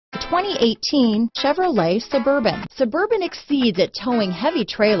2018 Chevrolet Suburban. Suburban exceeds at towing heavy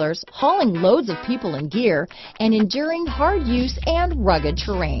trailers, hauling loads of people and gear, and enduring hard use and rugged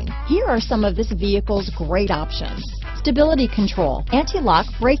terrain. Here are some of this vehicle's great options: stability control, anti-lock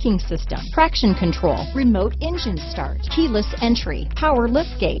braking system, traction control, remote engine start, keyless entry, power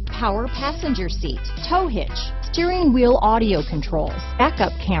liftgate, power passenger seat, tow hitch, steering wheel audio controls,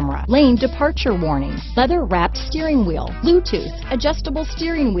 backup camera, lane departure warning, leather-wrapped steering wheel, Bluetooth, adjustable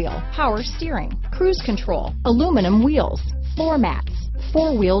steering wheel, power steering, cruise control, aluminum wheels, floor mats,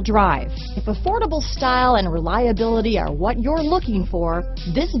 four-wheel drive. If affordable style and reliability are what you're looking for,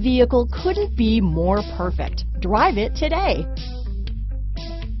 this vehicle couldn't be more perfect. Drive it today.